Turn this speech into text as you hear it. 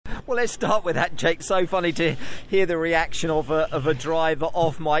Well, let's start with that, Jake. So funny to hear the reaction of a driver,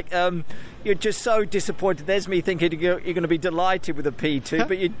 of Mike. You're just so disappointed. There's me thinking you're going to be delighted with the P2,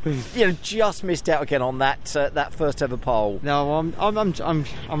 but you just missed out again on that first ever pole. No,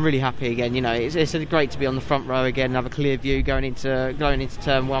 I'm really happy again. You know, it's great to be on the front row again and have a clear view going into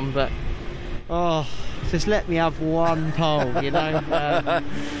turn one. But just let me have one pole, you know.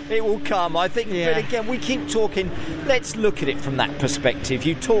 It will come, I think. Yeah. But again, we keep talking. Let's look at it from that perspective.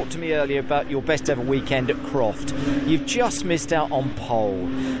 You talked to me earlier about your best ever weekend at Croft. You've just missed out on pole.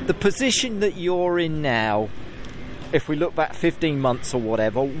 The position that you're in now, if we look back 15 months or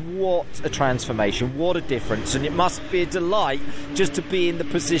whatever, what a transformation, what a difference. And it must be a delight just to be in the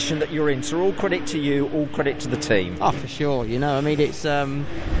position that you're in. So all credit to you, all credit to the team. Oh, for sure. You know, I mean, it's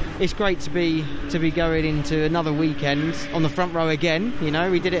great to be going into another weekend on the front row again. You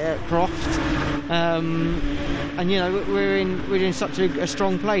know, we did it at Croft. And you know, we're in such a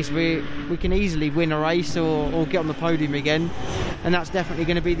strong place. We can easily win a race or get on the podium again, and that's definitely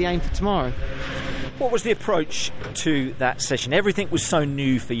going to be the aim for tomorrow. What was the approach to that session? Everything was so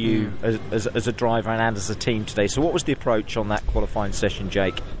new for you as a driver and as a team today. So what was the approach on that qualifying session,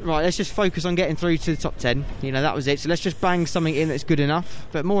 Jake? Right, let's just focus on getting through to the top 10. You know, that was it. So let's just bang something in that's good enough.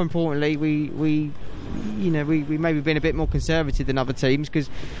 But more importantly, we maybe been a bit more conservative than other teams because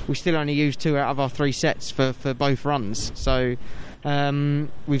we still only used 2 out of our 3 sets for both runs. So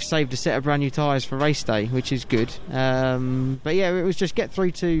we've saved a set of brand new tyres for race day, which is good. But yeah, it was just get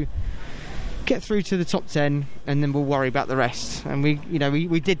through to the top 10 and then we'll worry about the rest. And we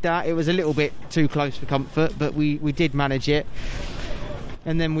did that. It was a little bit too close for comfort, but we did manage it.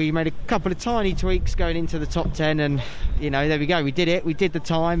 And then we made a couple of tiny tweaks going into the top 10, and there we go, we did it, we did the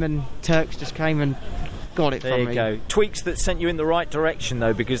time, and Turks just came and got it from me. There you go. Tweaks that sent you in the right direction,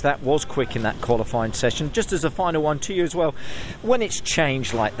 though, because that was quick in that qualifying session. Just as a final one to you as well, when it's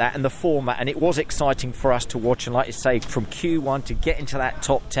changed like that and the format, and it was exciting for us to watch, and like you say, from Q1 to get into that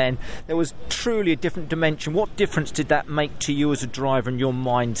top 10, there was truly a different dimension. What difference did that make to you as a driver and your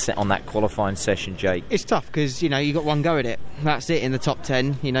mindset on that qualifying session, Jake? It's tough because, you got one go at it. That's it in the top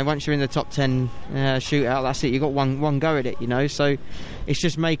 10. Once you're in the top 10 shootout, that's it. You've got one go at it, So it's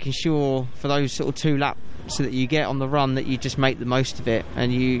just making sure for those sort of 2 laps so that you get on the run that you just make the most of it,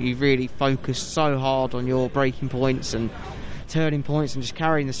 and you really focus so hard on your braking points and turning points and just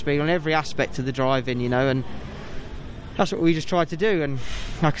carrying the speed on every aspect of the driving, and that's what we just tried to do. And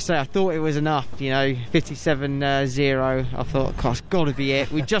like I say, I thought it was enough, 57.0. I thought, God, it's got to be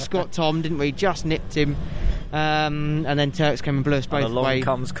it. We just got Tom, didn't we? Just nipped him. And then Turks came and blew us both and along away.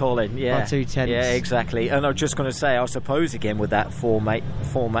 Comes Colin, yeah. By 2 tenths. Yeah, exactly. And I was just going to say, I suppose again with that format,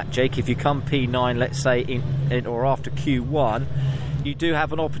 Jake, if you come P9, let's say, in or after Q1, you do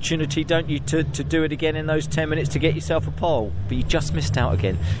have an opportunity, don't you, to do it again in those 10 minutes to get yourself a pole. But you just missed out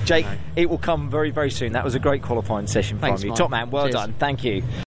again. Jake, it will come very, very soon. That was a great qualifying session from you. Mike. Top man, well Cheers. done. Thank you.